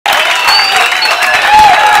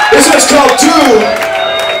This is called Do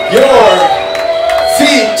Your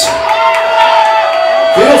Feet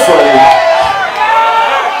Feel Funny?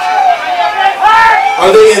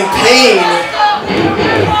 Are they in pain?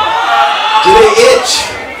 Do they itch?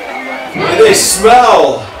 Do they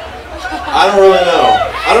smell? I don't really know.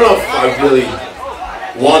 I don't know if I really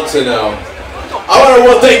want to know. I want to know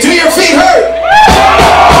what they do. Your feet hurt?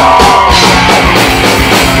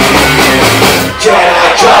 Can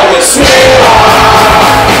I try to swim?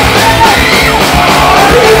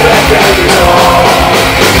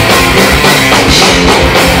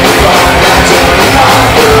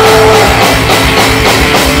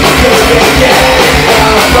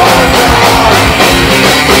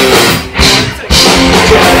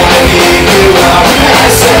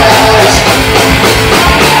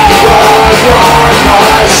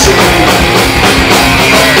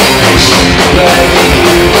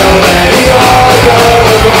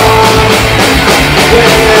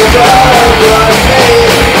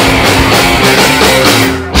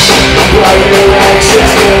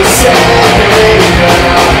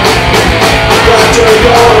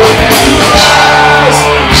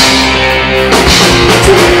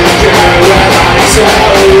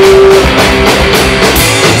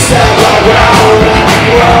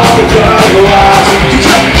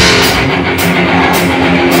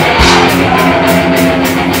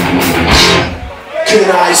 Can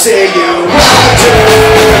I say you want to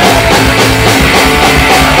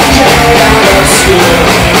get out of school?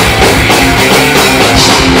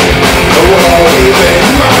 I won't even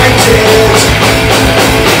mind it.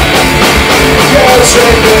 Go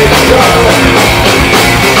straight with go.